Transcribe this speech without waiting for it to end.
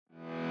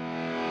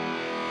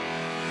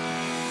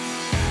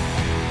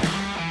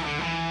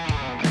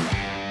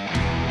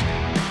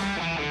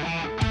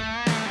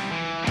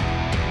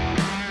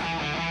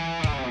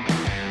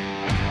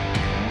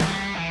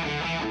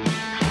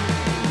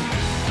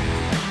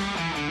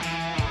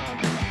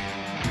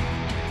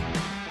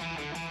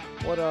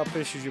up?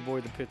 This is your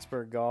boy, the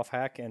Pittsburgh Golf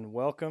Hack, and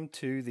welcome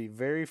to the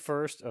very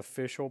first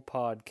official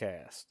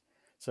podcast.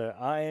 So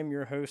I am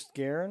your host,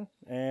 Garen,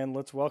 and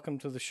let's welcome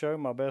to the show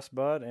my best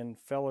bud and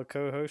fellow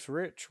co-host,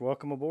 Rich.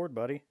 Welcome aboard,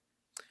 buddy.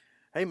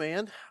 Hey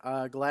man,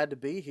 glad to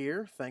be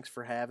here. Thanks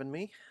for having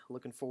me.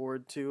 Looking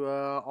forward to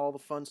all the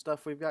fun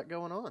stuff we've got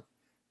going on.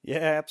 Yeah,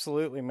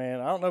 absolutely, man.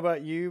 I don't know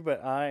about you,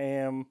 but I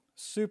am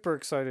super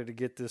excited to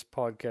get this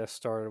podcast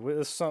started.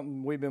 This is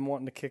something we've been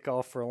wanting to kick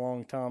off for a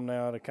long time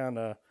now to kind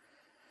of,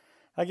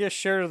 I guess,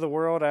 share to the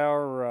world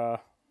our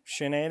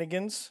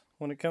shenanigans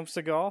when it comes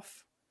to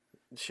golf.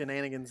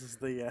 Shenanigans is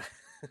the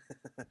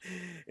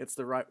it's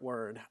the right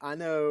word. I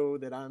know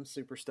that I'm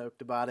super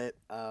stoked about it.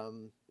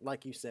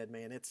 Like you said,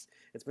 man, it's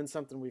been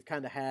something we've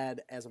kind of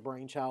had as a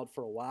brainchild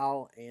for a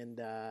while, and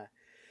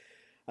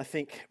I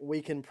think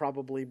we can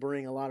probably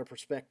bring a lot of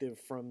perspective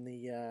from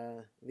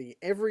the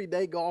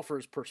everyday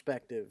golfer's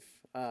perspective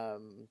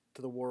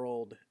to the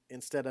world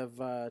instead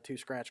of two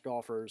scratch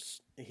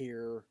golfers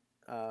here.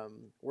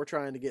 We're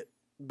trying to get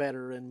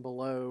better and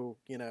below,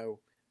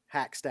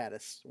 hack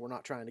status. We're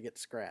not trying to get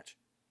to scratch.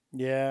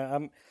 Yeah,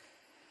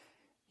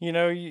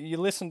 you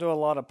listen to a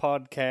lot of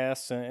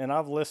podcasts, and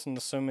I've listened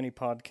to so many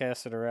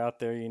podcasts that are out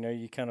there.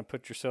 You kind of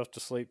put yourself to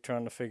sleep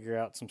trying to figure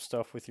out some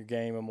stuff with your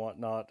game and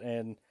whatnot.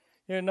 And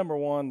number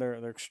one,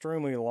 they're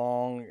extremely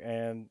long,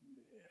 and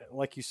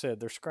like you said,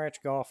 they're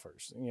scratch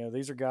golfers.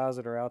 These are guys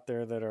that are out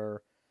there that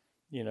are,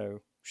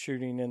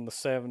 shooting in the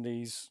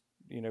 70s,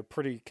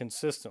 pretty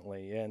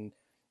consistently, and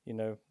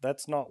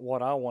that's not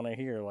what I want to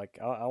hear. Like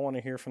I want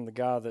to hear from the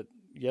guy that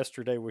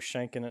yesterday was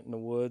shanking it in the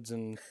woods,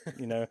 and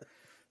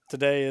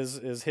today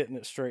is hitting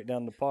it straight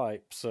down the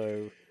pipe.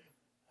 So,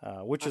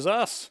 which is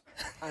us.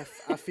 I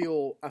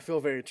feel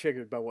very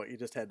triggered by what you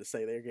just had to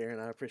say there, Garen.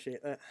 I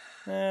appreciate that.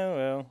 Yeah,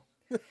 well,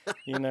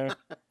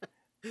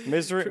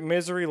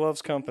 misery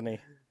loves company.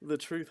 The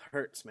truth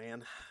hurts,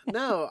 man.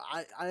 No,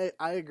 I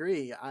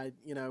agree.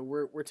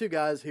 We're two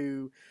guys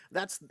who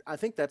I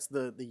think that's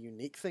the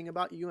unique thing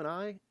about you and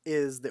I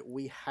is that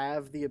we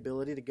have the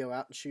ability to go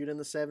out and shoot in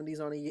the 70s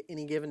on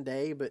any given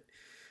day, but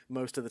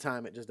most of the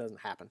time it just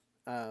doesn't happen.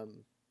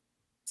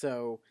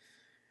 So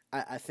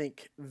I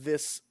think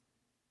this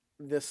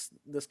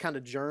kind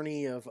of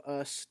journey of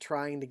us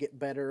trying to get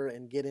better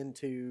and get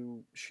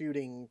into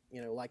shooting,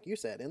 like you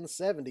said, in the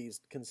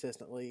 70s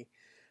consistently,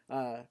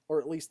 or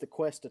at least the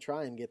quest to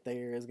try and get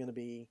there is going to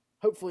be,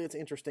 hopefully it's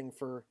interesting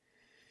for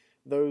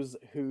those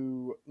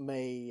who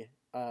may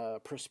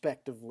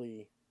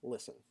prospectively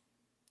listen.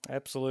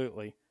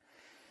 Absolutely.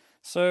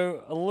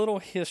 So a little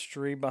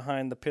history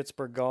behind the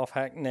Pittsburgh Golf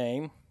Hack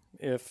name,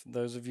 if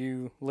those of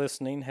you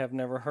listening have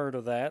never heard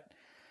of that.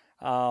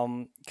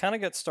 Kind of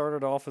got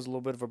started off as a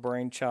little bit of a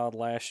brainchild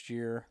last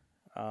year.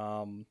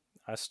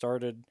 I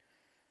started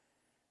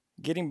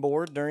getting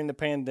bored during the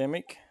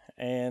pandemic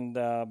and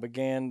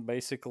began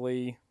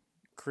basically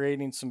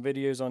creating some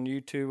videos on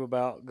YouTube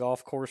about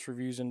golf course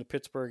reviews in the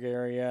Pittsburgh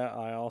area.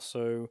 I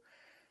also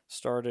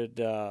started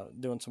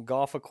doing some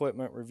golf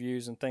equipment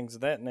reviews and things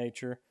of that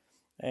nature,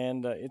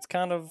 and it's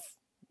kind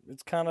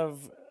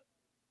of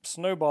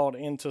snowballed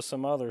into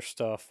some other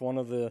stuff. One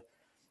of the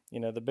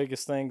the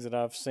biggest things that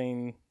I've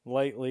seen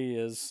lately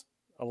is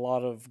a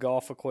lot of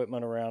golf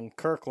equipment around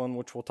Kirkland,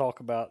 which we'll talk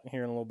about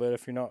here in a little bit.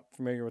 If you're not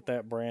familiar with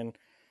that brand,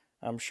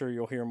 I'm sure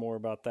you'll hear more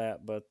about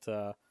that. But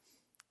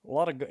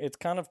it's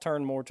kind of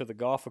turned more to the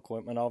golf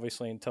equipment,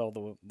 obviously,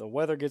 until the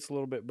weather gets a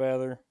little bit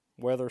better.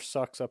 Weather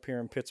sucks up here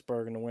in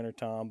Pittsburgh in the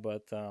wintertime,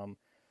 but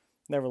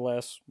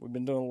nevertheless, we've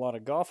been doing a lot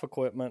of golf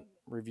equipment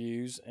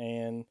reviews,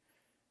 and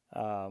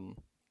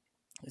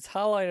it's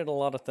highlighted a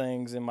lot of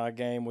things in my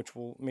game, which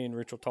me and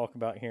Rich will talk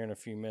about here in a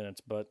few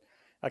minutes. But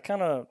I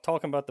kind of,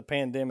 talking about the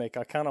pandemic,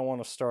 I kind of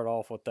want to start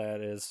off with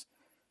that is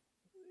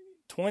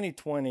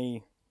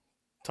 2020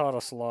 taught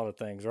us a lot of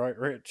things, right,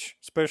 Rich?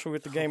 Especially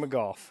with the game of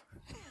golf.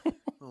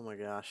 Oh my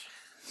gosh.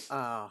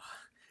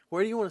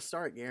 Where do you want to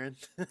start, Garen?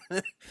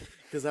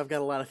 Because I've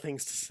got a lot of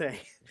things to say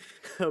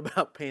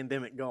about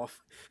pandemic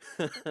golf.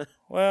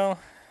 Well,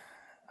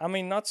 I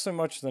mean, not so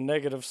much the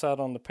negative side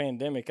on the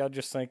pandemic. I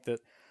just think that,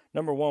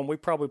 number one, we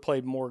probably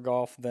played more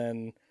golf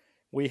than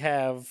we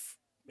have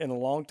in a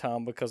long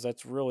time because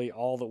that's really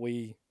all that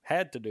we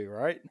had to do,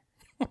 right?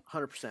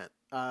 100%.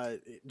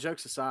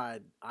 Jokes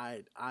aside,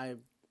 I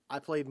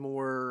played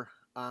more.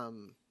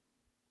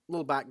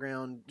 Little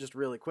background, just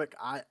really quick.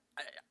 I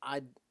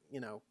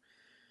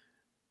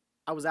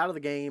was out of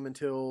the game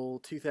until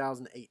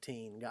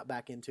 2018. Got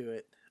back into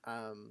it,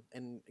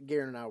 and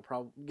Garen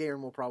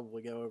will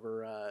probably go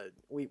over.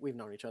 We've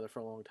known each other for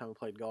a long time. We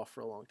played golf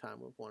for a long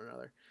time with one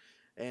another,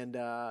 and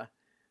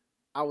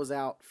I was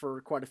out for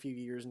quite a few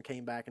years and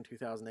came back in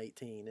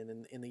 2018.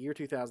 And in the year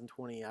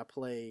 2020, I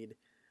played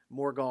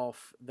more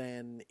golf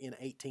than in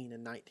 18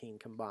 and 19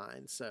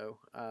 combined. So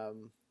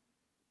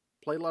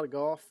played a lot of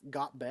golf,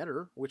 got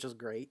better, which is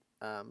great.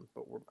 But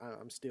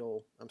I'm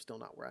still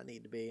not where I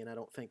need to be, and I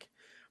don't think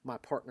my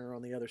partner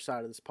on the other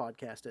side of this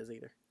podcast is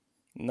either.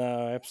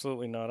 No,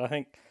 absolutely not. I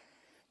think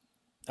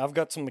I've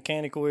got some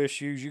mechanical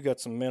issues. You got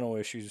some mental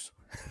issues.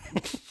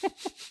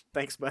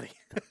 Thanks, buddy.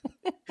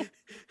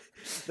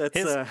 That's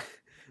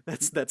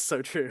His that's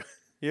so true.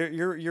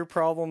 your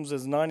problems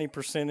is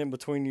 90% in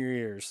between your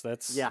ears.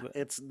 Yeah,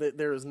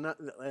 there is not,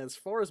 as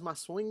far as my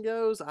swing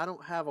goes, I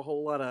don't have a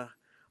whole lot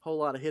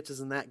of hitches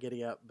in that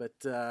giddy up, but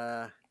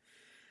the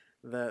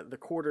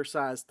quarter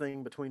size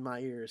thing between my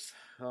ears,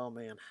 oh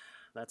man,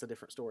 that's a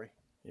different story.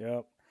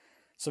 Yep.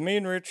 So me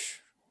and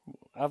Rich,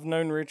 I've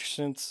known Rich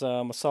since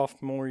my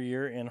sophomore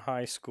year in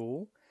high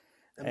school.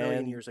 A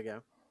million years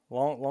ago.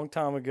 Long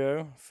time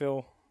ago.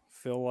 Feel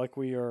like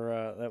we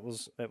are that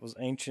was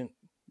ancient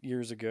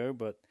years ago,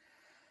 but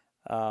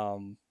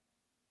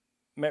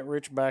met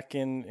Rich back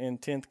in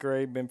 10th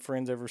grade, been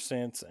friends ever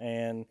since,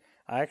 and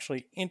I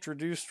actually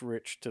introduced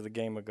Rich to the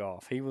game of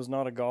golf. He was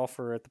not a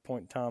golfer at the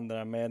point in time that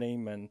I met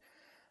him, and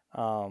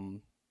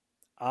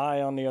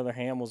I, on the other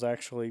hand, was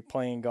actually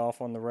playing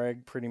golf on the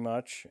reg pretty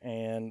much,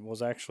 and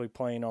was actually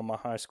playing on my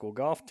high school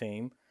golf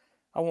team.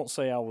 I won't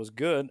say I was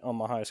good on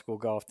my high school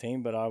golf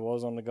team, but I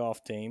was on the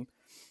golf team,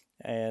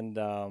 and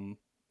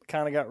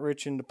kind of got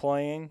Rich into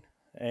playing,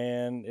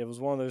 and it was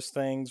one of those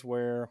things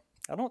where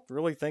I don't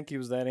really think he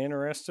was that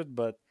interested,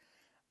 but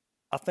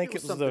I think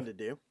it was something to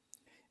do.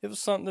 It was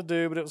something to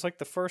do, but it was like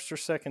the first or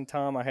second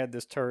time I had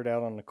this turd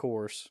out on the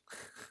course,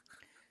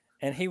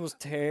 and he was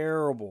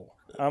terrible.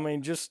 I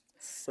mean, just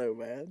so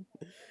bad.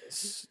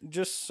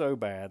 Just so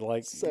bad.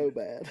 Like, so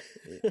bad.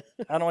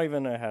 I don't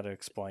even know how to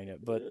explain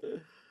it, but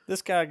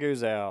this guy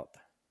goes out,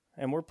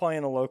 and we're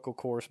playing a local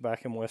course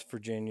back in West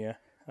Virginia,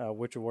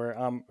 which is where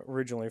I'm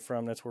originally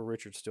from. That's where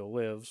Richard still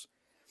lives.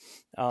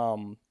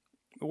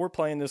 We're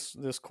playing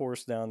this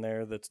course down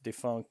there that's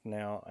defunct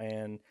now,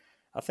 and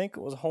I think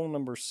it was hole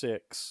number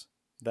 6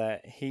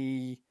 that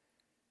he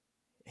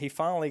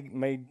finally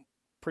made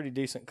pretty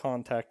decent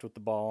contact with the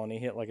ball, and he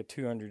hit like a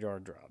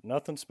 200-yard drive.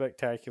 Nothing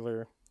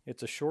spectacular.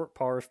 It's a short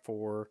par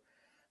 4.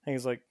 I think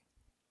it's like,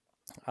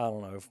 I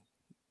don't know,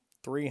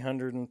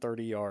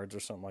 330 yards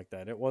or something like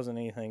that. It wasn't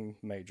anything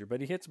major,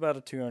 but he hits about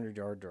a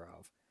 200-yard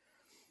drive.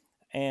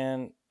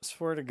 And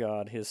swear to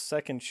God, his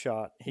second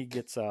shot, he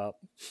gets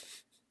up,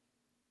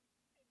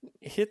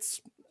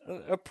 hits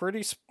a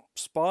pretty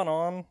spot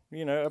on,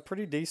 a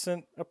pretty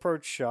decent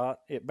approach shot.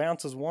 It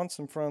bounces once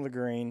in front of the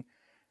green,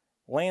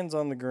 lands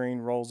on the green,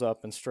 rolls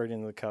up, and straight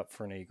into the cup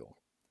for an eagle.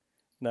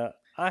 Now,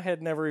 I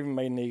had never even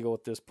made an eagle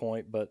at this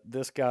point, but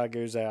this guy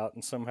goes out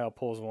and somehow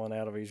pulls one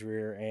out of his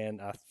rear,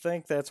 and I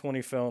think that's when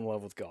he fell in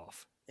love with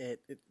golf.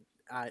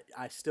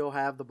 I still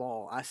have the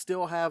ball. I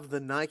still have the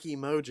Nike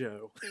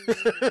Mojo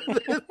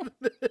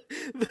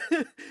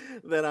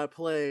that I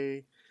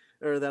played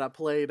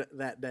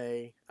that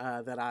day.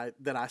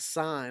 That I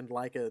signed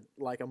like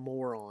a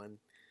moron,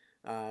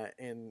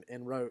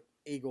 and wrote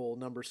Eagle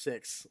number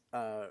 6,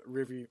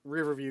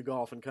 Riverview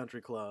Golf and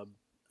Country Club,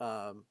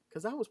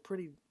 because I was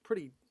pretty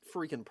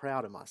freaking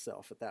proud of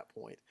myself at that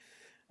point.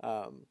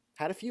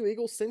 Had a few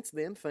eagles since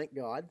then, thank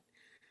God.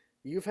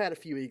 You've had a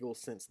few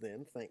eagles since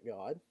then, thank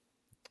God.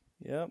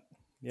 Yep.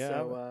 Yeah.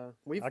 So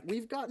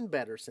we've gotten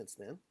better since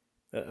then.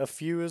 A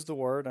few is the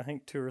word. I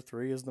think 2 or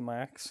 3 is the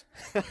max.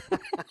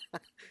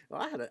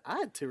 Well, I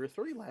had 2 or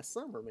 3 last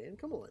summer, man.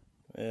 Come on.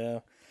 Yeah.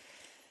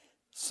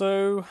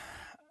 So,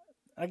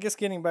 I guess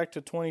getting back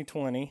to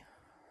 2020,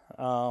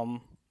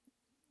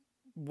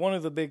 one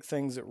of the big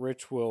things that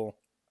Rich will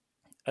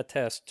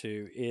attest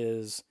to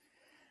is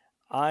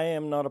I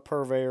am not a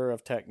purveyor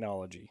of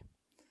technology.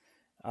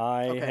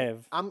 I'm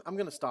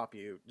going to stop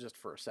you just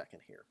for a second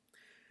here.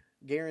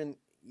 Garen,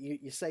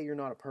 you say you're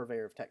not a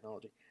purveyor of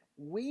technology.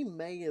 We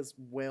may as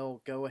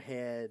well go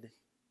ahead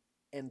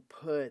and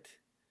put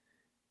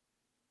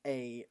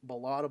a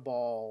Balata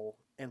ball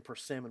and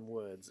persimmon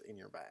woods in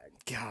your bag.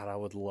 God, I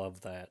would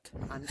love that.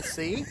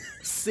 See?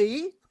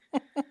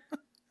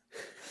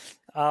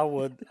 I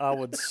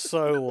would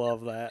so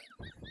love that.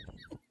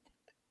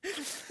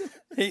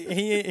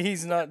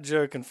 He's not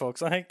joking,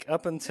 folks. I think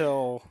up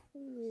until,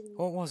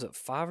 what was it,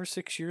 5 or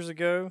 6 years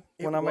ago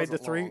when I made the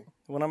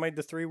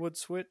 3-wood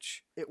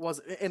switch? It was,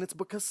 and it's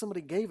because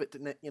somebody gave it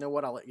to. You know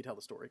what? I'll let you tell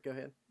the story. Go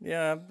ahead.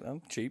 Yeah,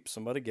 I'm cheap.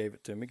 Somebody gave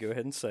it to me. Go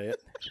ahead and say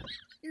it.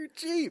 You're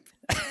cheap.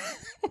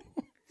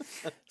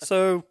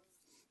 So,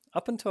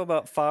 up until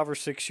about 5 or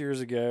 6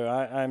 years ago,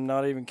 I'm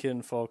not even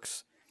kidding,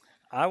 folks.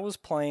 I was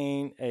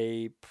playing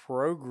a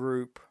pro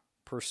group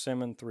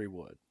persimmon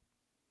 3-wood.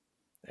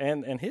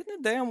 And hitting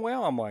it damn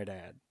well, I might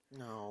add.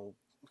 No.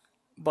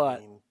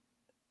 But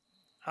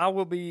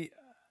I'll be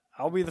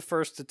the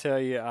first to tell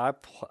you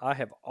I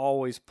have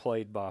always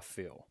played by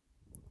feel.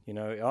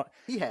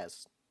 He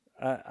has.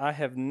 I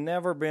have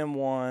never been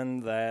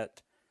one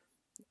that,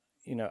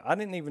 I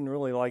didn't even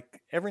really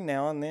like. Every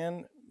now and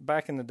then,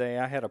 back in the day,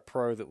 I had a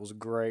pro that was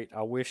great.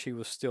 I wish he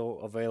was still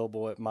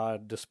available at my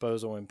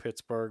disposal in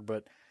Pittsburgh,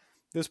 but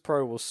this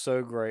pro was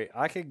so great.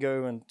 I could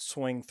go and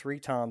swing 3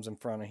 times in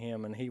front of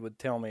him, and he would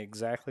tell me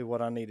exactly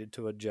what I needed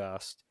to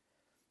adjust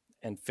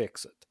and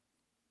fix it.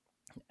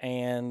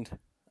 And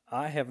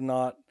I've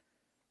not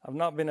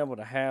been able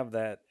to have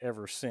that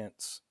ever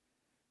since.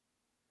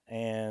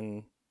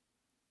 And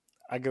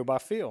I go by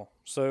feel.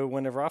 So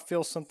whenever I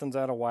feel something's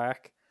out of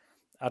whack,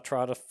 I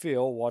try to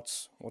feel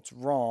what's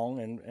wrong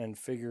and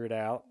figure it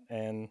out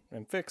and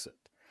fix it.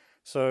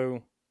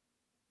 So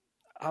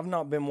I've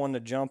not been one to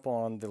jump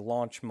on the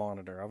launch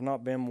monitor. I've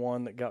not been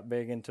one that got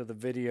big into the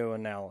video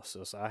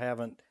analysis. I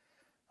haven't.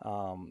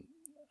 I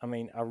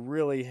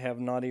really have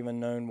not even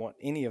known what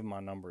any of my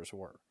numbers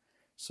were.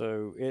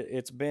 So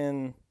it's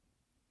been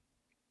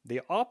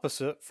the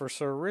opposite for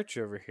Sir Rich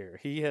over here.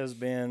 He has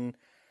been,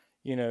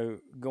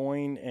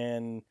 going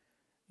and,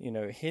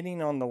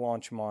 hitting on the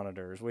launch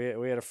monitors. We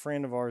had a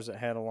friend of ours that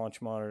had a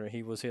launch monitor.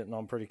 He was hitting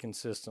on pretty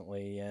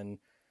consistently, and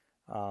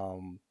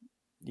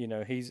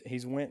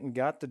he's went and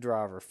got the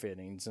driver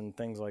fittings and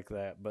things like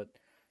that. But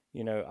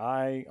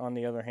I, on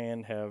the other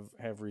hand,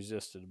 have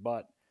resisted.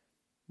 But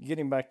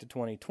getting back to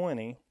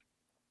 2020,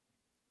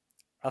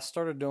 I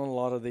started doing a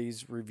lot of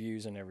these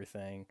reviews and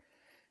everything,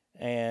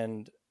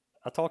 and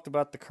I talked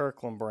about the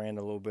Kirkland brand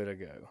a little bit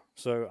ago.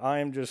 So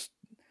I'm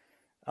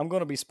going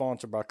to be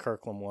sponsored by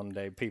Kirkland one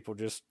day. People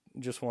just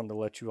wanted to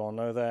let you all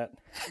know that.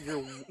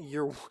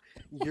 You're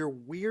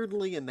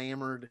weirdly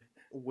enamored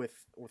with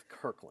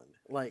Kirkland.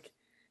 Like,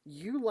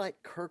 you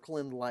like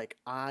Kirkland like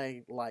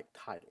I like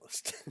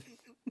Titleist.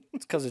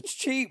 It's because it's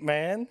cheap,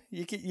 man.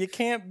 You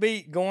can't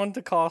beat going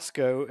to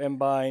Costco and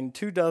buying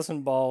 24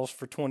 balls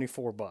for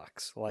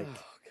 $24. Like, oh, God.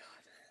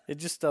 It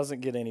just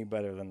doesn't get any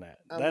better than that.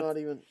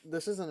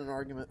 This isn't an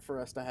argument for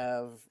us to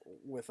have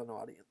with an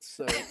audience,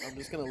 so I'm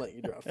just going to let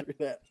you drive through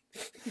that.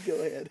 Go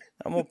ahead.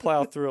 I'm going to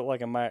plow through it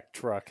like a Mack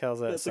truck. How's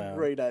that sound? That's a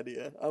great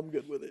idea. I'm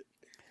good with it.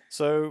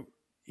 So,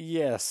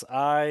 yes,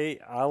 I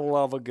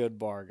love a good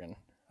bargain.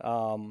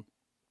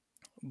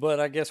 But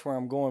I guess where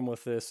I'm going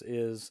with this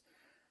is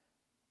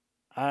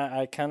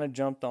I kind of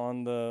jumped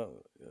on the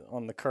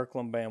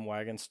Kirkland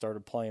bandwagon,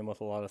 started playing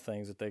with a lot of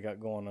things that they got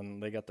going on.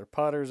 They got their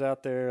putters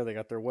out there, they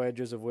got their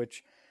wedges, of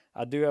which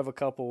I do have a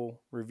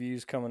couple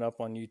reviews coming up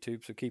on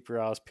YouTube, so keep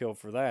your eyes peeled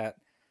for that.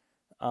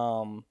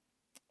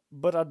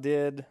 But I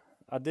did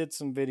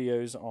some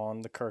videos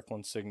on the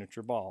Kirkland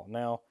signature ball.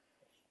 Now,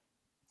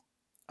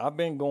 I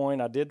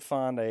did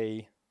find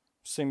a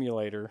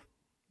simulator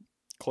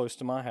close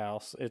to my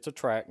house. It's a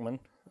TrackMan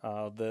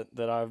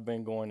that I've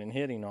been going and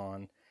hitting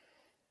on.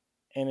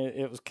 And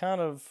it was kind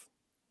of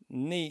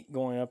neat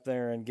going up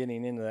there and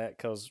getting into that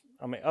because,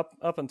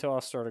 up until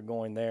I started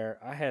going there,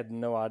 I had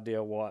no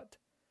idea what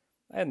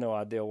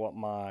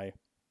my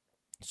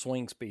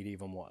swing speed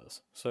even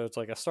was. So it's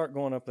like I start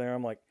going up there,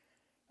 I'm like,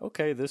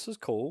 okay, this is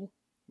cool.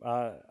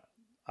 I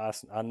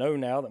know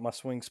now that my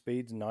swing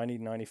speed's 90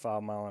 to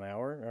 95 mile an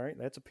hour. All right,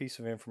 that's a piece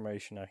of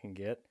information I can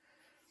get.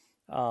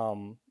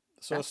 So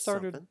that's I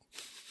started. Something.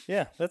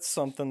 Yeah, that's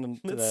something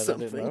that I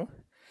didn't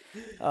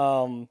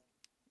know.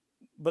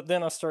 But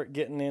then I start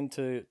getting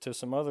into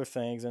some other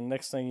things, and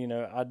next thing you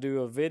know, I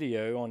do a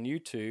video on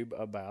YouTube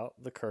about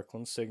the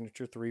Kirkland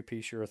Signature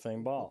 3-piece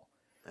urethane ball.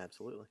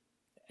 Absolutely.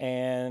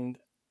 And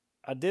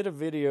I did a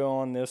video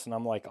on this, and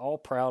I'm like all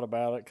proud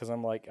about it because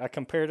I'm like I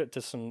compared it to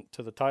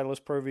the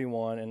Titleist Pro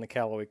V1 and the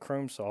Callaway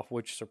Chrome Soft,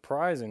 which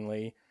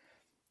surprisingly,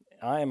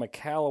 I am a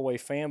Callaway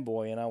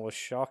fanboy, and I was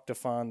shocked to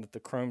find that the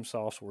Chrome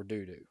Softs were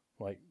doo-doo,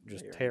 like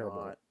just They're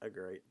terrible. Not a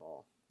great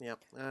ball. Yeah,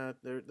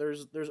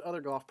 there's other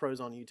golf pros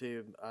on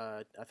YouTube.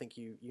 I think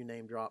you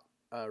name drop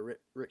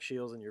Rick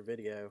Shields in your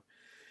video.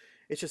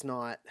 It's just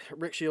not.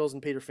 Rick Shields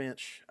and Peter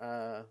Finch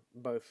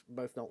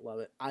both don't love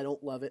it. I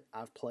don't love it.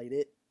 I've played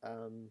it.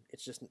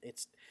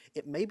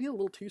 It may be a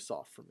little too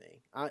soft for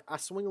me. I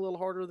swing a little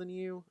harder than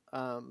you,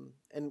 and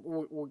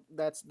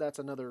that's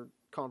another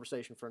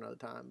conversation for another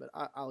time. But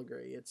I'll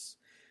agree.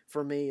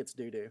 For me, it's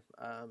doo doo.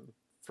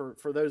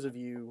 For those of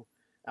you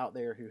out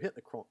there who hit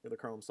the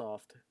Chrome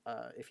Soft,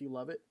 if you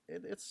love it,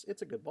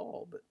 it's a good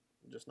ball, but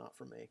just not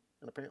for me,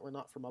 and apparently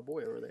not for my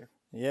boy over there.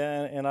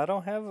 Yeah, and I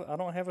don't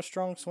have a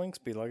strong swing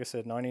speed, like I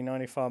said, 90,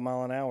 95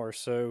 mile an hour.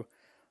 So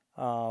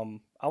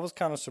I was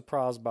kind of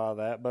surprised by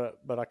that,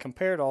 but I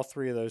compared all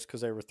three of those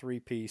because they were three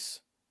piece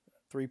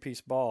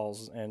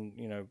balls, and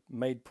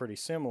made pretty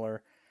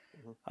similar.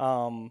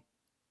 Mm-hmm.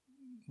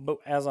 But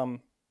as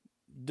I'm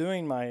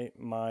doing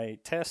my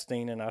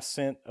testing, and I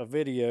sent a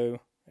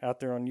video out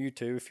there on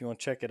YouTube. If you want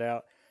to check it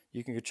out,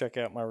 you can go check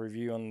out my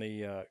review on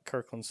the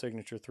Kirkland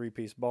Signature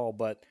 3-piece ball.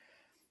 But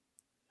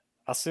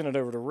I sent it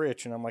over to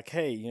Rich, and I'm like,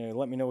 hey,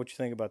 let me know what you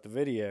think about the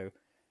video.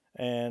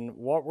 And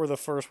what were the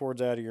first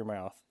words out of your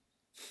mouth?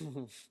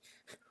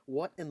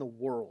 What in the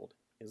world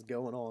is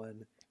going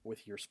on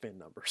with your spin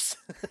numbers?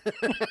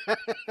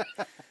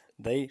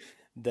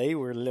 They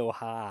were a little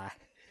high.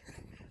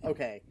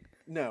 Okay,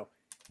 no,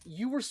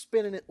 you were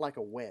spinning it like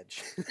a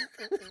wedge.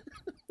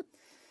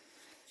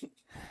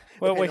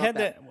 Well, okay, we had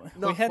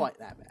quite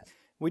that bad.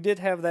 We did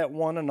have that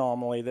one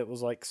anomaly that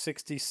was like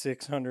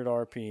 6,600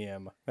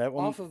 RPM. That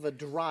one, off of a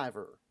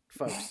driver,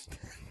 folks.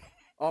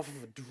 Off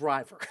of a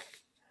driver.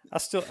 I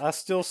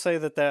still say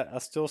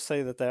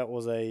that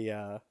was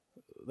a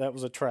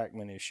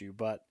TrackMan issue.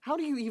 But how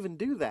do you even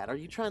do that? Are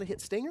you trying to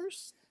hit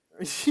stingers?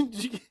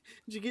 did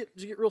you get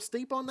real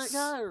steep on that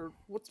guy, or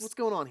what's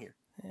going on here?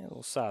 Yeah, a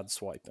little side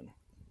swiping.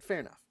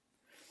 Fair enough.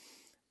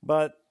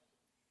 But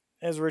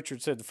as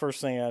Richard said, the first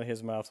thing out of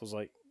his mouth was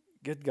like,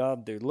 good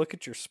God, dude, look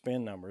at your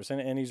spin numbers.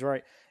 And he's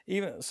right.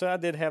 Even so, I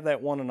did have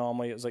that one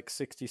anomaly. It was like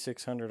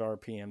 6,600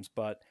 RPMs,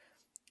 but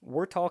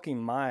we're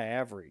talking my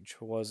average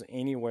was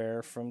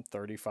anywhere from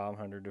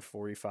 3,500 to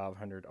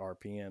 4,500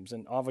 RPMs.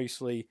 And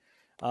obviously,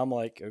 I'm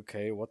like,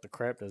 okay, what the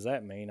crap does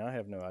that mean? I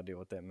have no idea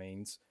what that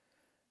means.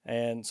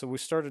 And so we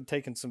started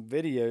taking some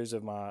videos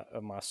of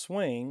my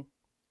swing,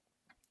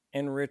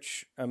 and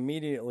Rich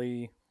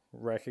immediately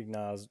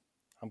recognized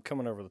I'm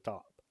coming over the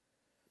top.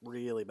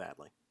 Really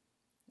badly.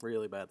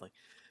 Really badly.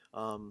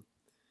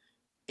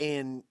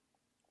 And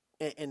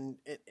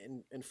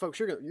folks,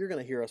 you're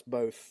gonna hear us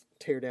both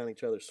tear down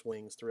each other's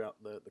swings throughout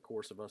the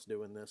course of us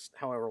doing this,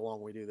 however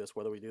long we do this,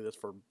 whether we do this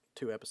for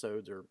 2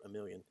 episodes or a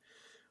million.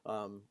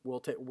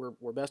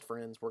 We're best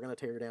friends. We're gonna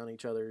tear down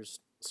each other's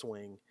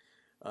swing.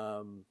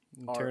 Our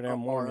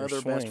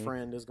other best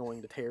friend is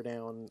going to tear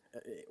down.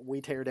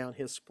 We tear down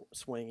his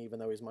swing, even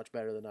though he's much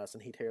better than us,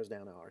 and he tears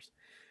down ours.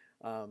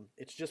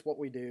 It's just what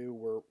we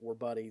do. We're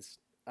buddies.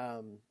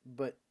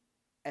 But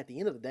at the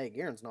end of the day,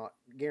 Garen is not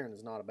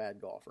a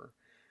bad golfer.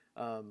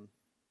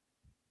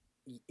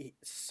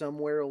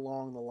 Somewhere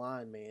along the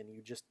line, man,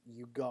 you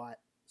got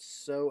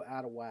so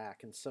out of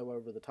whack and so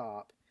over the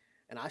top.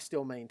 And I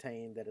still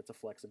maintain that it's a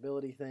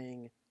flexibility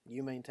thing.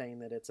 You maintain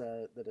that it's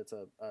a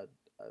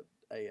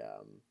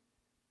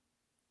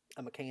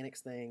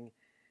mechanics thing,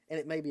 and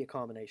it may be a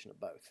combination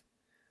of both.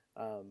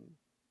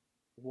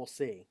 We'll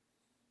see.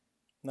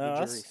 No,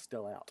 the jury's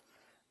still out.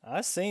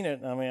 I seen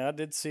it. I mean, I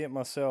did see it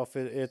myself.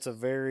 It's a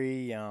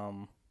very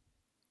I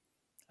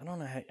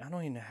don't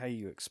even know how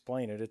you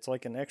explain it. It's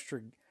like an extra.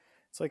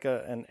 It's like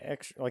an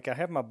extra. Like I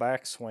have my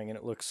backswing and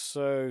it looks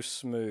so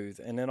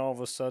smooth, and then all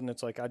of a sudden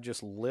it's like I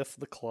just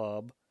lift the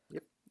club.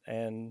 Yep.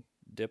 And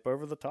dip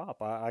over the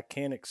top. I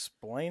can't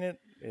explain it.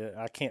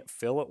 I can't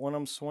feel it when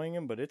I'm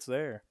swinging, but it's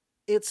there.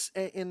 It's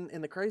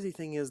and the crazy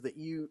thing is that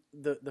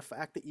the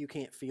fact that you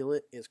can't feel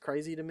it is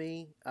crazy to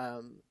me.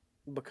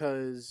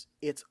 Because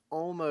it's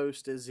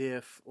almost as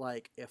if,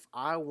 like, if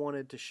I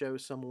wanted to show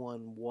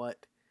someone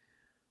what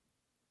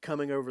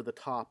coming over the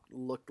top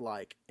looked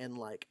like, and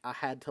like I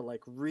had to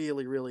like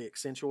really, really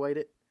accentuate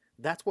it,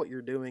 that's what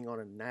you're doing on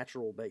a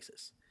natural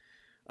basis.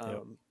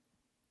 Yep.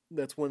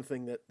 That's one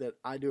thing that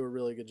I do a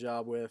really good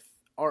job with.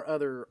 Our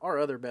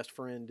other best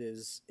friend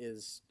is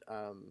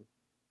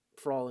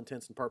for all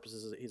intents and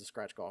purposes, he's a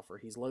scratch golfer.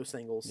 He's low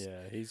singles.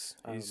 Yeah, he's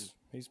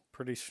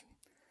pretty.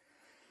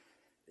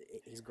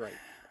 He's great.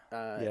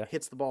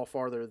 Hits the ball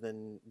farther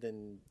than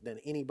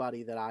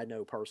anybody that I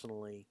know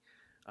personally,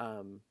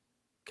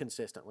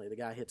 consistently. The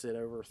guy hits it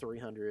over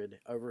 300,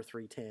 over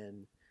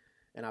 310,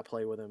 and I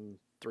play with him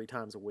 3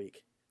 times a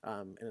week.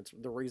 And it's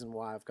the reason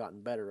why I've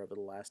gotten better over the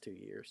last 2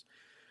 years,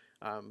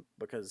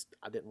 because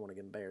I didn't want to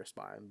get embarrassed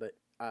by him. But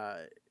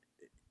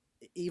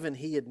even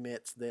he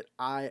admits that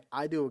I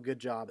do a good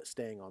job at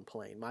staying on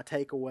plane. My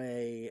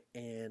takeaway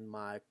and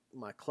my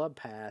club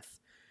path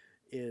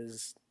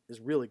is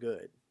really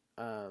good.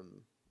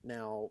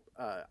 Now,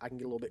 I can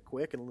get a little bit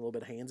quick and a little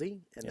bit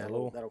handsy, and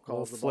that'll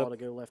cause the ball to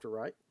go left or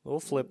right. A little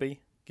flippy.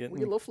 We get a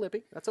little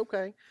flippy. That's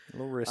okay. A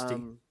little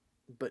wristy.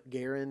 But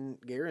Garen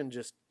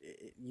just,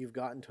 you've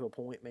gotten to a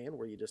point, man,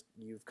 where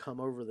you've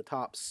come over the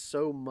top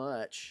so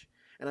much,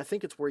 and I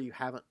think it's where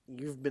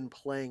you've been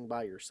playing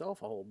by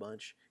yourself a whole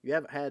bunch. You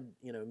haven't had,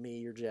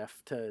 me or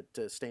Jeff to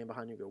stand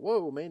behind you and go,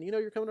 whoa, man,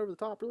 you're coming over the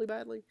top really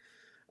badly.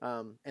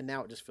 And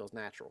now it just feels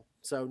natural.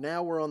 So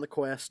now we're on the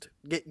quest.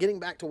 Getting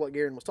back to what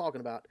Garen was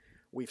talking about,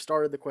 we've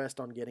started the quest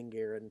on getting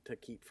Garen to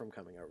keep from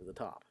coming over the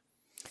top.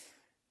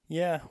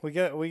 Yeah, we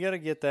got to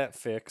get that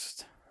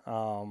fixed.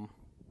 I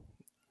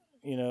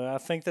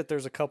think that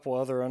there's a couple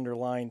other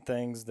underlying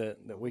things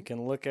that we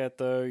can look at,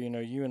 though.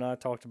 You and I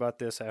talked about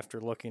this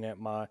after looking at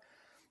my,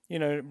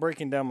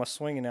 breaking down my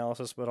swing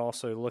analysis, but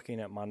also looking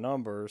at my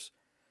numbers.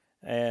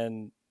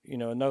 And,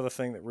 another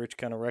thing that Rich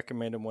kind of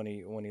recommended when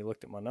he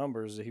looked at my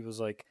numbers, he was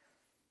like,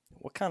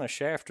 what kind of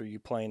shaft are you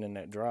playing in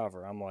that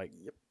driver? I'm like,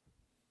 yep.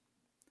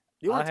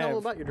 Do you want to tell them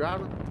about your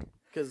driver?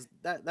 Because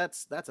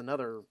that's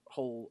another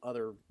whole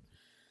other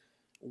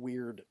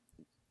weird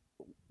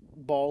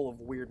ball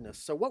of weirdness.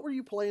 So what were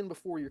you playing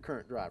before your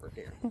current driver,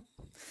 Garen?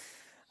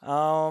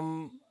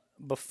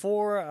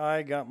 Before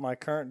I got my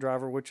current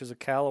driver, which is a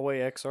Callaway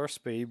XR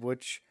Speed,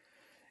 which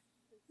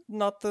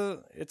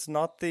it's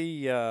not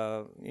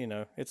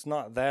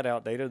that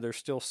outdated. They're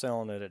still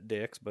selling it at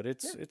Dick's, but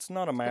it's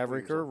not a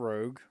Maverick or a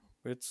Rogue.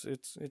 It's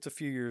a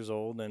few years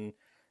old and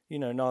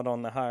not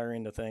on the higher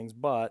end of things,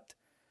 but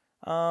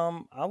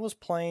I was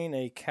playing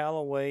a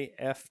Callaway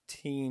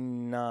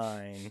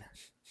FT9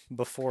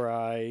 before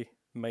I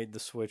made the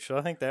switch. So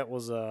I think that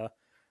was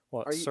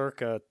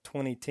circa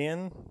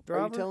 2010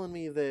 driver. Are you telling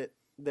me that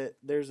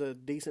there's a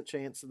decent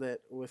chance that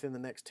within the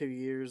next 2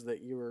 years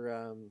that your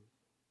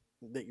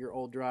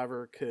old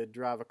driver could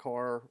drive a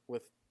car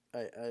with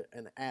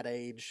an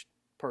at-age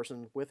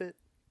person with it?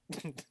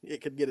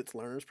 It could get its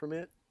learner's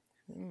permit?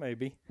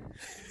 Maybe.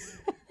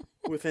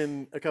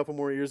 Within a couple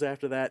more years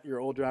after that, your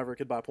old driver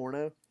could buy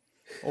porno?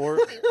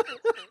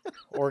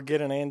 Or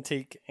get an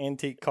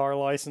antique car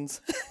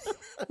license.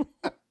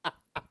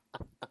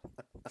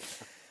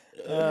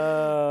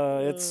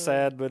 It's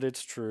sad, but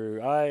it's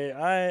true.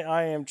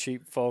 I am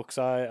cheap, folks.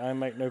 I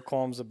make no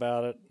qualms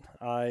about it.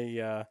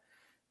 I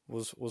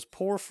was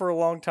poor for a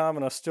long time,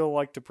 and I still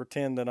like to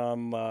pretend that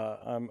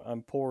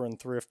I'm poor and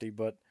thrifty.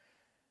 But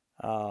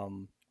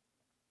um,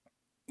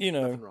 you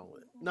know, Nothing wrong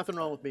with it. Nothing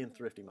wrong with being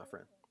thrifty, my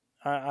friend.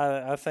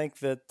 I think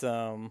that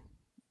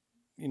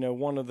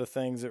one of the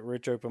things that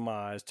Rich opened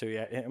my eyes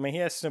to. I mean,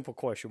 he asked a simple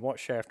question: "What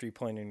shaft are you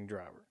playing in your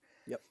driver?"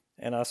 Yep.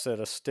 And I said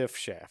a stiff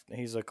shaft. And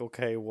he's like,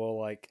 "Okay, well,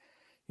 like,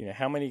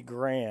 how many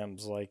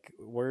grams? Like,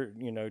 where,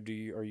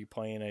 are you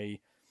playing a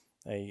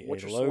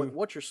low?"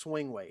 What's your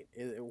swing weight?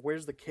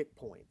 Where's the kick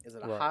point? Is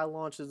it a Right. high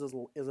launch? Is it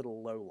a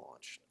low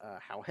launch?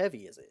 How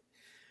heavy is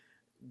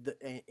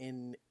it?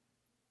 And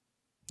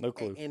No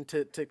clue.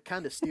 to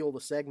kind of steal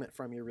the segment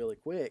from you really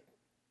quick,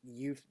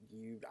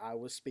 I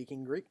was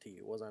speaking Greek to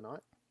you, was I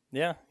not?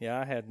 Yeah,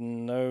 I had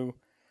no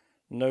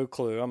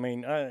clue. I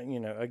mean,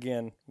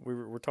 again,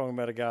 we're talking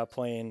about a guy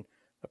playing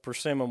a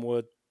persimmon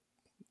wood,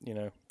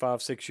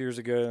 5-6 years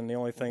ago, and the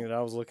only thing Mhm. that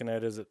I was looking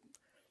at is it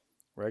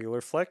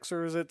regular flex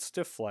or is it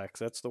stiff flex?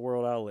 That's the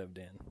world I lived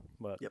in.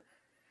 But Yep.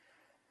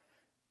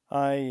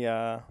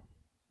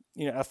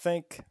 I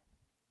think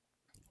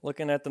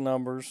looking at the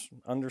numbers,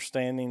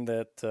 understanding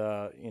that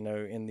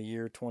in the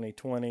year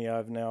 2020,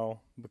 I've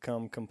now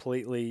become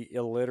completely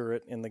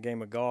illiterate in the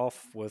game of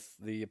golf with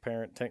the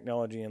apparent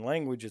technology and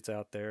language that's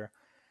out there.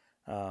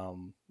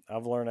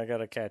 I've learned I got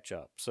to catch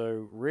up.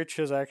 So Rich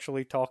has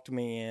actually talked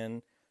me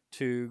in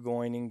to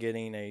going and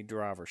getting a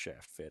driver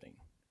shaft fitting.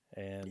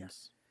 And,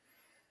 Yes.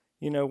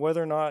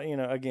 whether or not,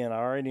 again, I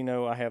already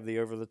know I have the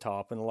over the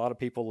top, and a lot of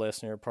people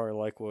listening are probably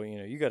like, well,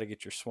 you got to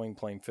get your swing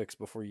plane fixed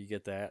before you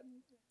get that.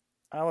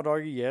 I would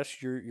argue,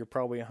 yes, you're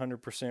probably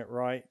 100%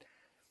 right.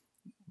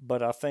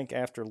 But I think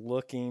after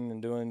looking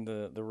and doing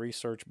the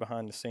research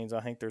behind the scenes, I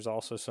think there's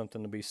also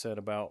something to be said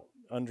about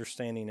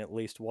understanding at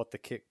least what the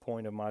kick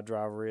point of my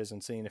driver is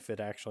and seeing if it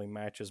actually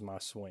matches my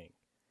swing.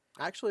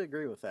 I actually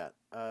agree with that.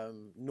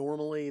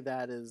 Normally,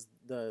 that is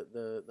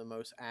the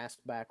most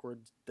asked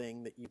backwards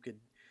thing that you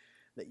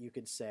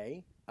could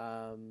say.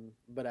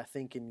 But I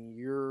think in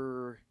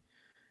your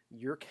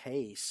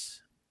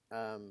case,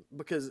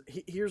 because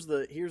here's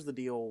the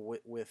deal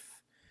with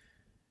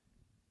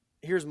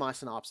here's my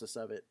synopsis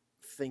of it.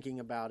 Thinking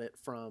about it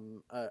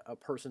from a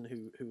person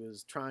who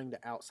is trying to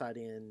outside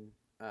in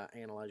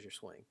analyze your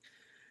swing,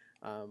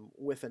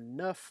 with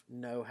enough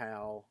know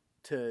how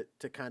to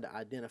kind of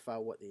identify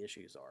what the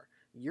issues are.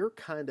 You're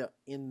kind of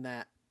in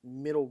that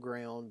middle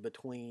ground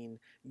between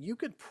you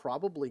could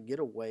probably get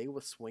away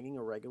with swinging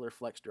a regular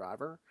flex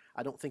driver.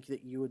 I don't think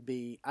that you would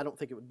be. I don't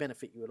think it would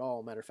benefit you at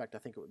all. Matter of fact, I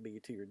think it would be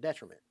to your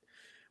detriment.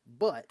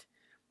 But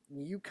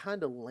you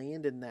kind of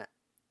land in that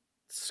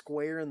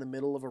square in the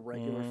middle of a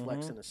regular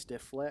flex Mm-hmm. and a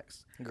stiff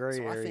flex. Gray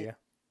So I think, area.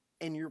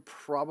 and you're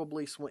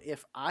probably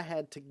if I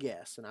had to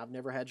guess, and I've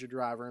never had your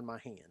driver in my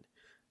hand.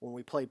 When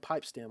we played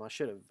pipe stem, I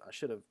should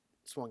have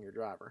swung your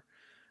driver.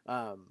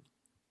 Um,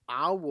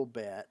 I will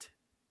bet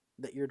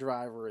that your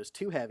driver is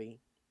too heavy,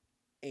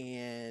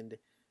 and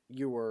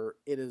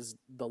it is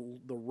the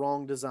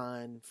wrong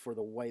design for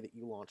the way that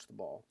you launch the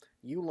ball.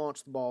 You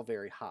launch the ball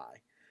very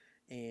high,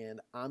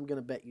 and I'm going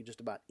to bet you just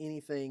about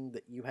anything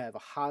that you have a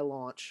high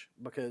launch,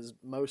 because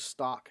most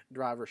stock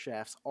driver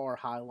shafts are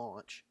high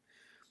launch.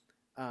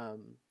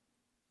 Um,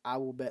 I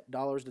will bet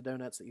dollars to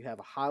donuts that you have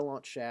a high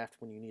launch shaft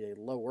when you need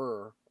a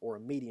lower or a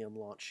medium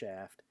launch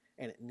shaft,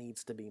 and it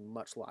needs to be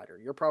much lighter.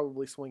 You're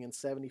probably swinging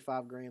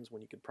 75 grams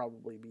when you could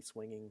probably be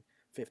swinging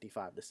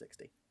 55 to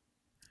 60.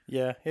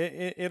 Yeah,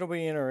 it'll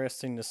be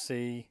interesting to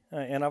see.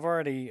 And I've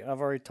already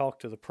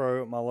talked to the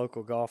pro at my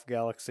local Golf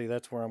Galaxy.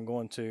 That's where I'm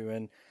going to.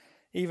 And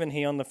even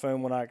he on the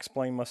phone when I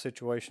explained my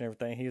situation, and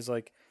everything, he's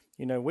like,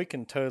 we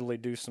can totally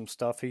do some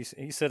stuff. He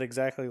said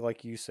exactly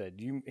like you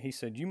said. He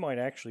said you might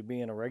actually be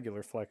in a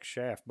regular flex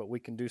shaft, but we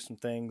can do some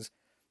things.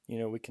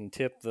 We can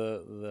tip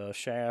the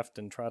shaft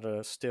and try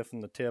to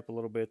stiffen the tip a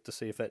little bit to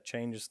see if that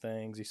changes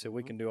things. He said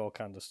we Mm-hmm. can do all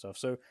kinds of stuff.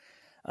 So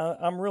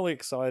I'm really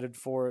excited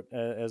for it.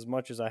 As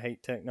much as I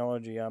hate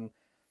technology,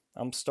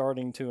 I'm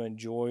starting to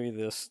enjoy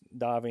this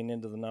diving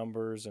into the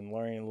numbers and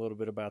learning a little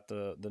bit about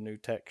the new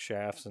tech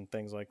shafts and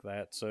things like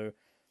that. So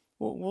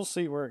we'll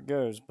see where it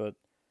goes. But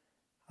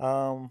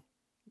um,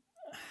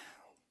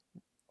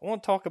 I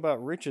want to talk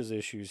about Rich's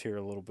issues here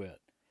a little bit.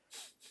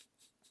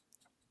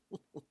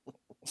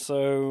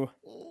 So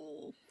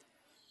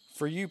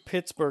for you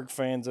Pittsburgh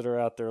fans that are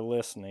out there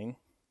listening,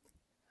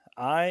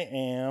 I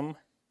am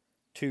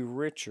to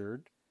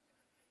Richard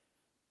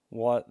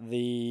what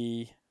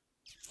the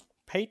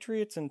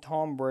Patriots and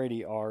Tom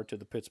Brady are to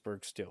the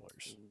Pittsburgh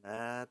Steelers.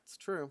 That's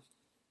true.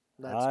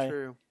 That's I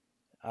true.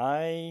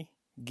 I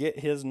get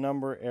his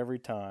number every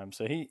time.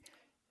 So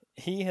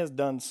he has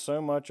done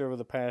so much over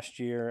the past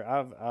year.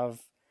 I've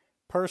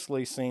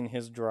personally seen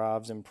his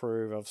drives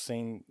improve. I've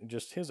seen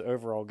just his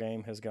overall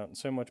game has gotten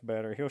so much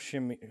better. He'll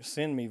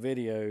send me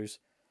videos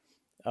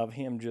of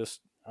him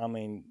just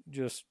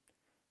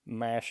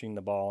mashing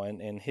the ball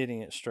and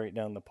hitting it straight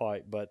down the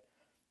pipe. But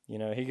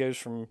he goes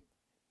from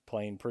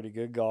playing pretty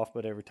good golf,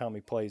 but every time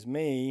he plays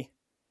me,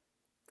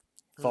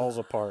 falls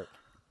apart.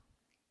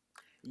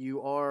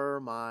 You are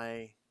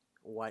my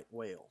white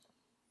whale,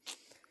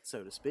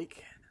 so to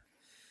speak.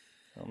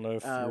 I don't know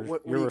if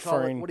What you're do you call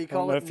it? referring. What do you I don't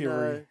call know it? if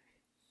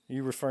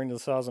you referring to the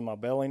size of my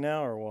belly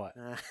now or what?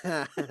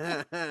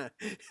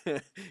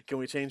 Can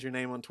we change your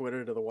name on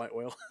Twitter to the white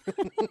whale?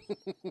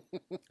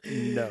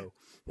 No.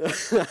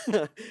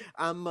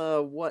 I'm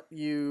what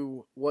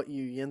you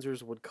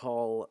Yinzers would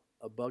call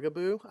a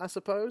bugaboo, I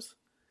suppose.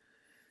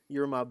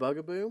 You're my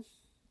bugaboo.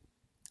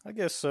 I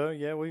guess so.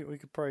 Yeah, we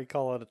could probably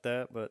call it at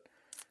that, but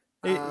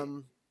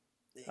Um,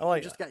 I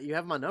like. you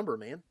have my number,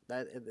 man.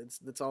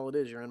 That's all it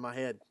is. You're in my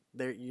head.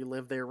 There, you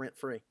live there rent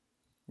free.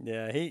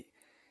 Yeah,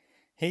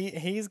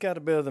 he's got a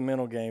bit of the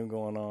mental game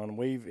going on.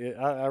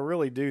 I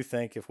really do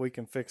think if we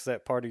can fix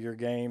that part of your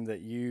game,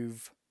 that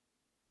you've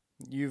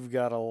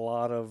got a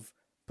lot of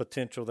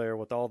potential there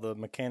with all the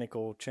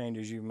mechanical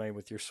changes you've made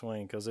with your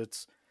swing, because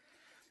it's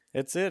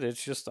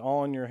just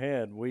all in your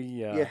head.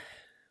 Yeah.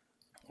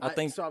 I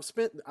think so. I've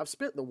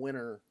spent the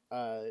winter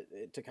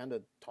to kind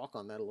of talk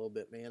on that a little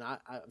bit, man.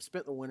 I've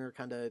spent the winter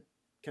kind of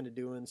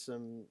doing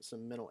some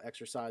mental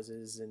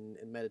exercises and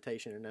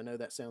meditation, and I know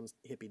that sounds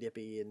hippy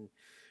dippy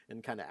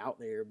and kind of out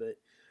there, but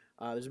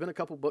there's been a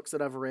couple books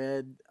that I've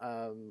read.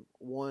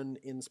 One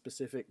in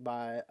specific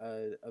by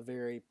a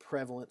very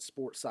prevalent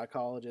sports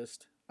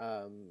psychologist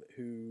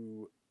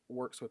who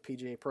works with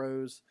PGA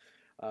pros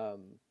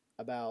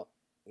about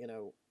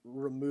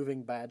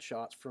removing bad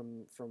shots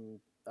from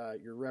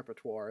your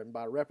repertoire, and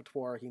by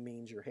repertoire he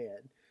means your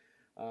head,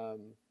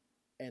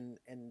 and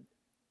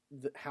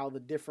how the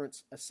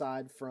difference,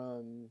 aside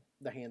from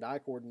the hand-eye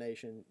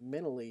coordination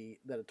mentally,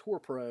 that a tour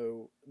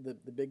pro,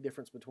 the big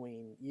difference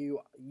between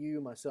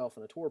myself,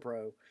 and a tour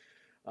pro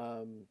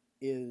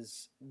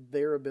is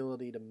their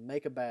ability to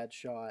make a bad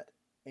shot,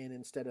 and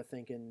instead of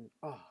thinking,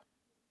 oh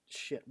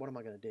shit, what am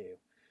I going to do,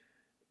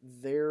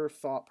 their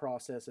thought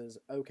process is,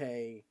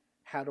 okay,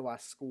 how do I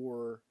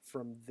score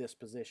from this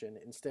position,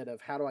 instead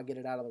of how do I get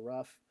it out of the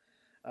rough,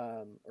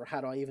 or how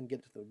do I even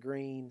get to the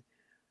green.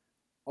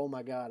 Oh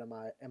my God, am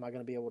I going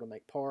to be able to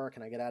make par?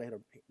 Can I get out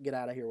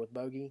of here with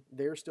bogey?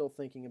 They're still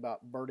thinking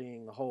about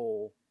birdieing the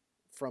hole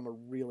from a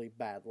really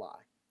bad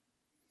lie.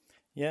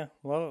 Yeah,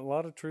 a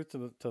lot of truth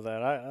to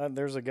that.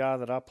 There's a guy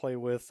that I play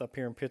with up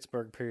here in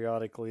Pittsburgh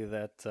periodically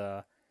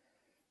that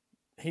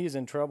he's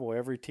in trouble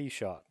every tee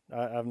shot.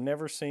 I've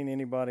never seen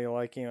anybody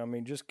like him. I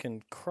mean, just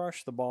can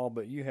crush the ball,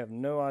 but you have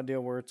no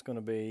idea where it's going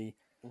to be,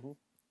 mm-hmm.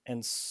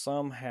 and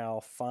somehow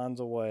finds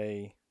a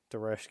way to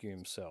rescue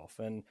himself.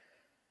 And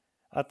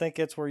I think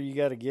that's where you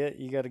got to get.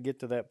 You got to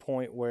get to that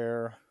point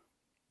where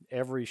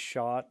every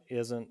shot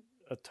isn't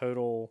a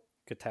total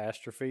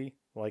catastrophe.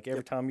 Like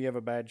every time you have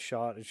a bad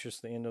shot, it's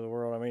just the end of the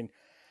world. I mean,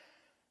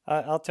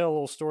 I'll tell a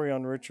little story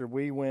on Richard.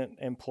 We went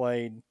and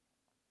played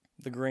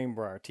the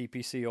Greenbrier,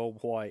 TPC Old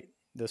White,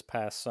 this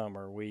past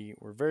summer. We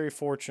were very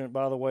fortunate,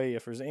 by the way.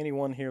 If there's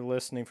anyone here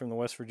listening from the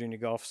West Virginia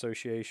Golf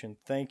Association,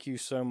 thank you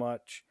so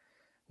much.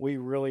 We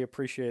really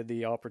appreciated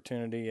the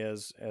opportunity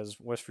as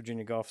West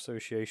Virginia Golf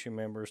Association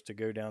members to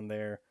go down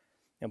there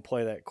and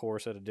play that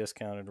course at a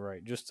discounted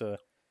rate. Just a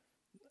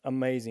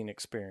amazing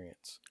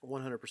experience.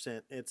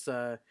 100%. It's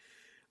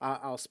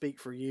I'll speak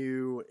for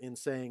you in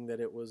saying that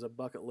it was a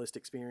bucket list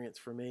experience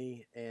for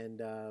me, and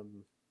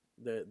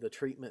the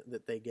treatment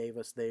that they gave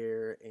us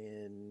there,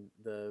 and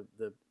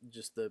the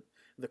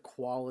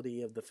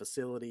quality of the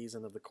facilities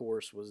and of the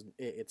course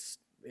it's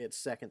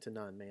second to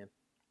none, man.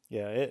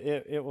 Yeah,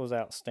 it was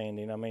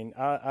outstanding. I mean,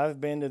 I've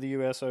been to the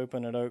U.S.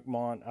 Open at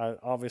Oakmont. I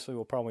obviously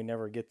will probably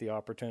never get the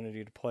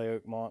opportunity to play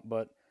Oakmont,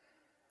 but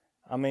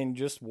I mean,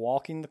 just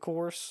walking the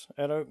course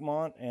at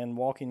Oakmont and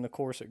walking the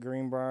course at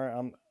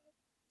Greenbrier,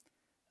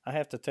 I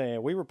have to tell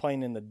you, we were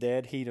playing in the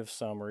dead heat of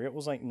summer. It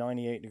was like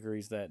 98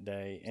 degrees that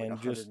day, it's and like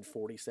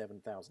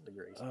 147,000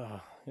 degrees.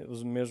 It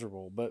was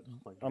miserable. But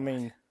I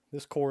mean,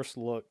 this course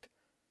looked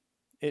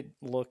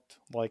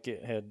like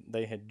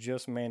they had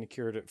just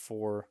manicured it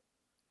for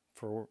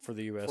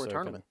the U.S. for a Open.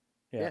 Tournament.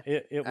 Yeah,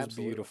 it was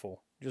absolutely.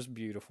 beautiful, just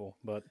beautiful.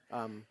 But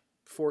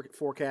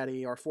four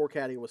caddy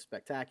was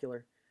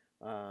spectacular.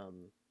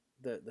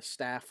 The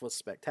staff was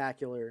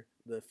spectacular.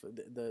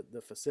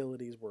 The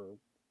facilities were,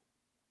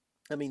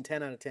 I mean,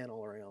 10 out of 10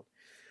 all around.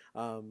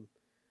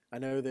 I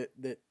know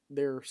that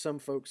there are some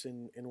folks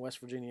in West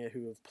Virginia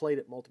who have played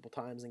it multiple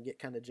times and get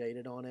kind of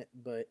jaded on it,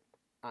 but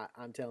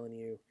I'm telling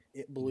you,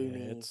 it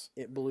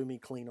blew me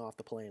clean off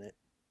the planet.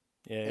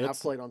 Yeah, and I've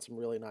played on some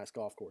really nice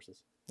golf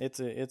courses. It's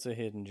a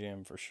hidden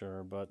gem for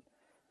sure. But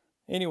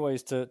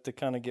anyways, to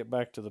kind of get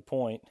back to the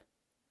point,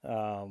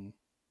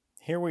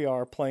 here we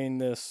are playing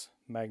this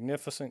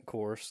magnificent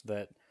course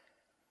that,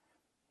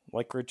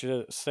 like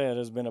Richard said,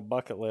 has been a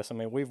bucket list. I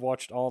mean, we've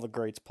watched all the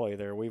greats play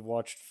there. We've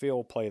watched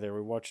Phil play there.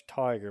 We watched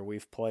Tiger.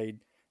 We've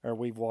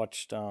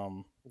watched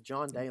John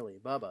Daly,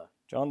 Bubba.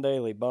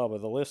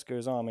 The list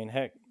goes on. I mean,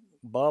 heck,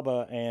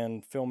 Bubba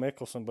and Phil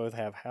Mickelson both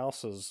have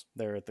houses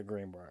there at the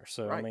Greenbrier.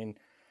 So right. I mean,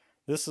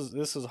 this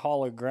is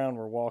hollow ground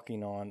we're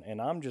walking on,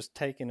 and I'm just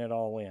taking it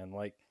all in.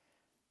 Like,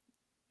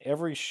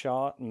 every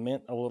shot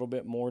meant a little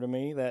bit more to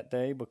me that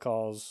day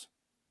because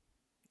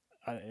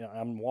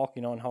I'm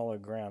walking on hollow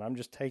ground. I'm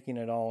just taking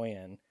it all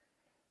in.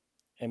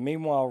 And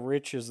meanwhile,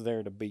 Rich is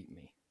there to beat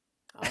me.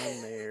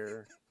 I'm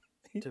there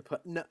to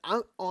put. No,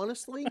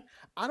 honestly,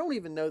 I don't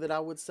even know that I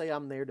would say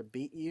I'm there to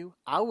beat you.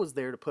 I was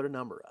there to put a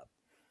number up.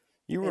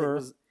 You And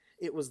were.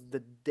 it was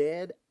the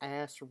dead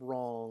ass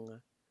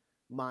wrong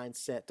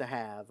mindset to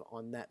have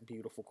on that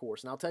beautiful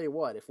course. And I'll tell you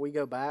what, if we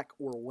go back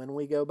or when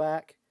we go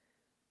back,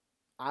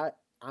 I'm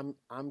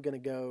gonna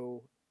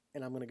go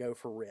and I'm gonna go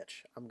for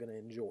Rich. I'm gonna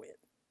enjoy it.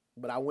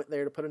 But I went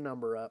there to put a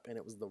number up, and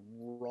it was the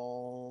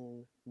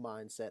wrong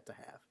mindset to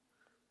have.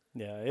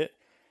 Yeah,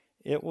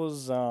 it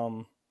was.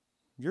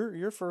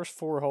 Your first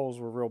 4 holes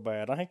were real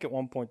bad. I think at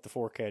one point the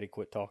 4 caddy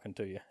quit talking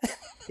to you.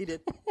 He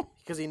did,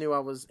 because he knew I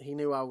was. He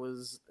knew I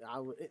was.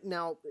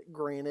 Now,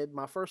 granted,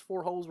 my first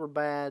 4 holes were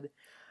bad.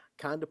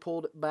 Kind of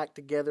pulled it back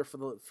together for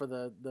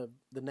the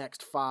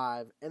next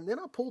 5, and then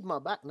I pulled my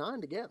back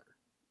 9 together.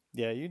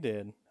 Yeah, you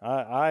did.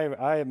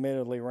 I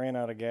admittedly ran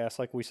out of gas.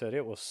 Like we said,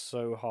 it was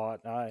so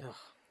hot.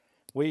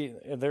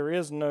 There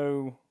is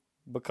no,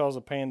 because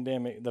of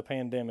the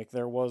pandemic,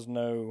 there was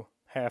no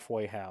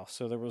halfway house,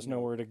 so there was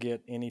nowhere to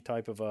get any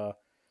type of a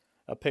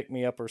pick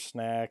me up or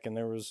snack, and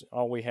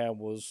all we had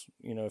was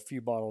a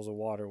few bottles of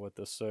water with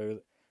us.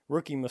 So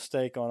rookie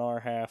mistake on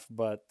our half,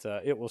 but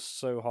it was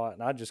so hot,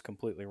 and I just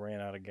completely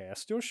ran out of gas.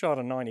 Still shot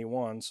a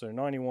 91, so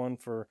 91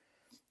 for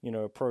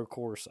a pro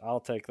course, I'll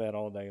take that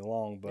all day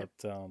long. But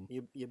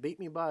you beat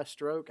me by a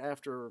stroke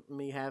after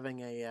me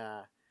having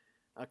a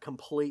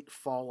complete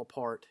fall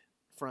apart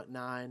front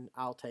 9.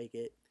 I'll take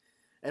it.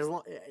 As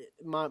long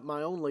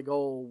my only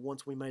goal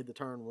once we made the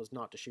turn was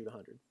not to shoot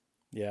 100.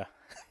 Yeah,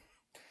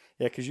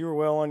 yeah, because you were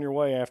well on your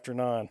way after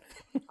 9.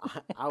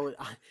 I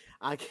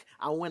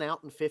went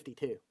out in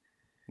 52.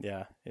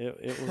 Yeah,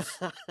 it was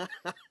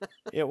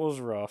it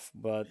was rough,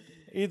 but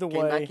either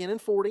Came way, back in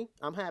 40.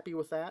 I'm happy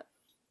with that.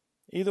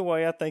 Either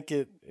way, I think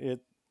it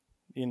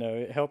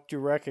helped you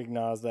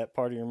recognize that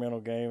part of your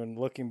mental game. And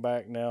looking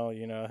back now,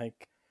 I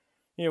think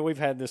we've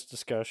had this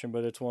discussion,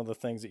 but it's one of the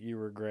things that you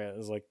regret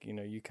is like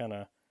you kind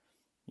of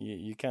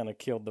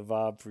killed the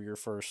vibe for your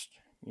first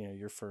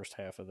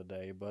half of the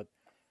day. But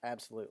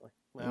absolutely,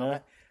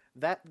 well,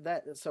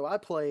 so I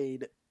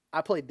played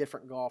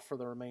different golf for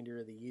the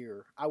remainder of the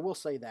year. I will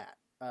say that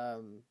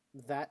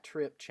that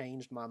trip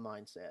changed my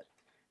mindset.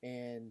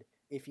 And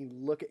if you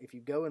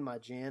go in my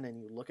gen and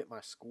you look at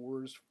my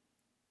scores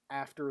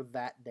after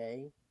that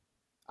day,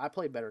 I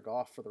played better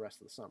golf for the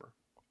rest of the summer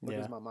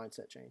because my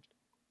mindset changed.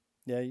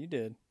 Yeah, you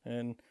did.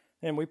 And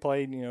we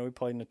played in a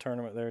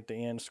tournament there at the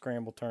end,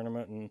 scramble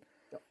tournament, and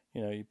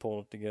you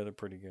pulled it together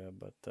pretty good.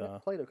 But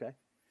played okay.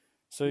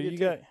 So you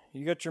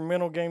got your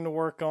mental game to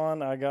work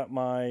on. I got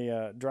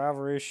my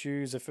driver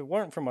issues. If it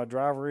weren't for my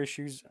driver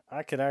issues,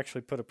 I could actually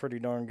put a pretty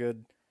darn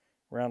good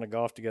round of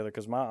golf together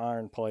because my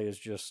iron play is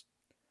just.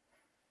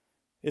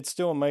 It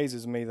still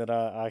amazes me that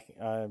I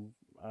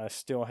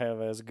still have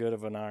as good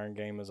of an iron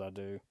game as I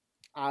do.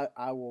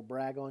 I will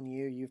brag on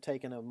you. You've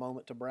taken a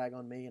moment to brag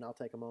on me, and I'll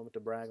take a moment to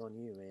brag on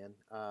you, man.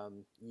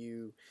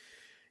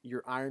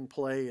 Your iron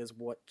play is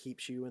what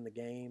keeps you in the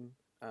game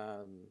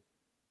 100%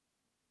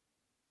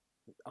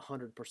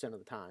 of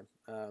the time.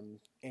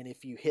 And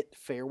if you hit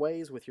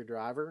fairways with your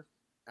driver,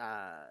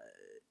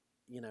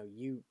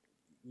 you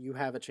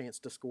have a chance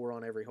to score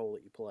on every hole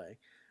that you play.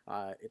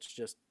 It's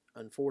just,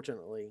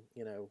 unfortunately,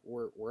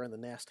 we're in the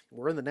nest.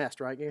 We're in the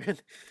nest, right, Garen?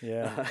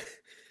 Yeah.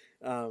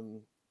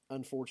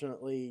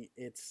 Unfortunately,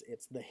 it's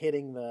the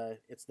hitting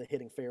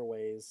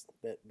fairways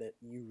that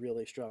you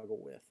really struggle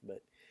with.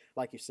 But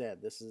like you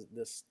said,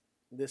 this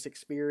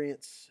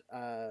experience,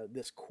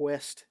 this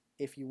quest,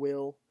 if you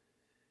will,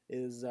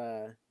 is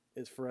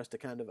for us to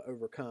kind of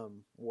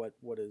overcome what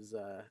is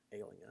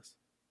ailing us.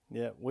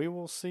 Yeah, we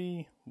will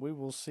see. We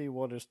will see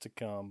what is to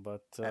come.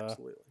 But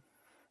absolutely.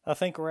 I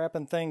think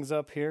wrapping things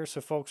up here.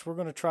 So, folks, we're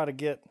going to try to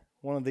get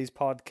one of these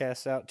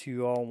podcasts out to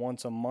you all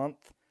once a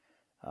month.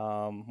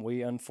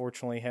 We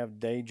unfortunately have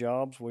day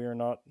jobs. We are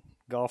not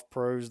golf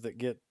pros that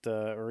get,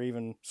 or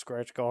even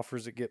scratch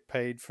golfers that get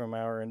paid from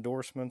our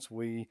endorsements.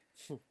 We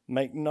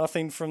make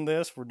nothing from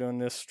this. We're doing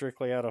this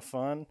strictly out of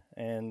fun,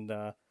 and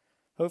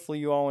hopefully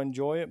you all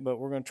enjoy it. But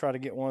we're going to try to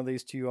get one of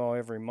these to you all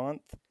every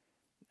month.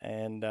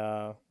 And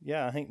I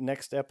think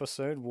next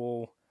episode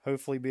we'll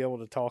hopefully be able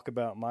to talk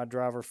about my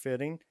driver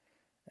fitting.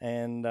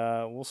 And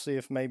we'll see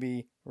if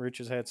maybe Rich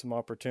has had some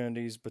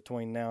opportunities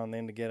between now and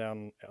then to get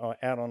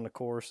out on the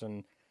course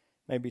and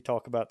maybe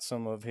talk about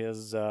some of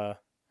his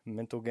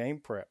mental game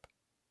prep.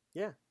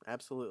 Yeah,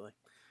 absolutely.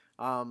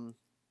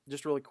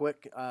 Just really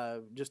quick,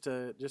 just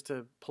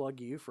to plug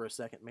you for a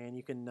second, man.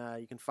 You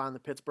can find the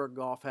Pittsburgh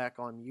Golf Hack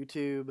on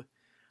YouTube,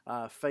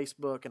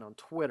 Facebook, and on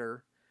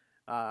Twitter.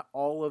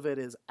 All of it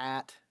is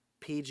at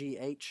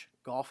PGH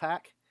Golf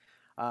Hack.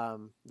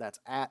 That's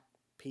at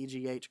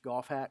PGH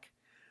Golf Hack.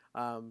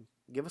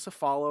 Give us a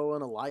follow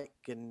and a like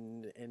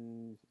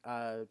and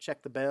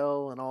check the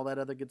bell and all that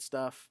other good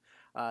stuff.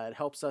 It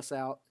helps us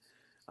out.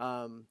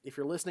 If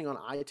you're listening on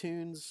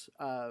iTunes,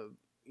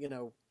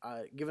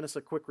 giving us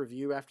a quick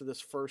review after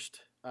this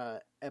first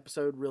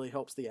episode really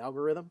helps the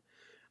algorithm.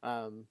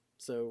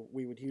 So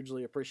we would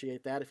hugely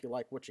appreciate that. If you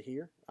like what you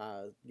hear,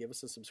 give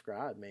us a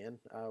subscribe, man.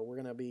 We're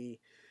going to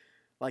be,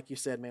 like you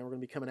said, man, we're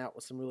going to be coming out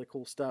with some really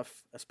cool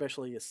stuff,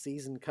 especially as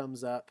season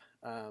comes up.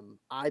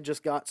 I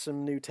just got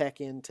some new tech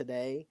in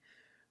today.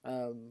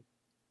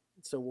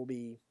 So we'll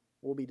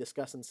be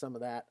discussing some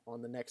of that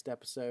on the next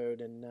episode,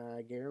 and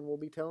Garen will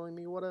be telling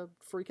me what a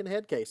freaking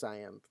head case I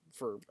am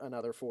for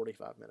another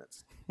 45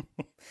 minutes.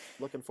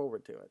 Looking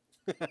forward to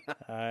it.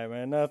 All right,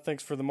 man. No,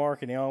 thanks for the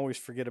marketing. I always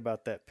forget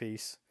about that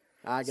piece.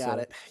 I got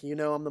it. You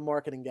know I'm the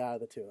marketing guy of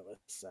the two of us.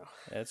 So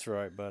That's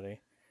right,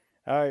 buddy.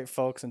 All right,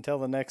 folks. Until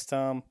the next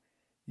time,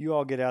 you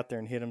all get out there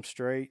and hit them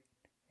straight.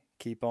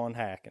 Keep on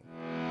hacking.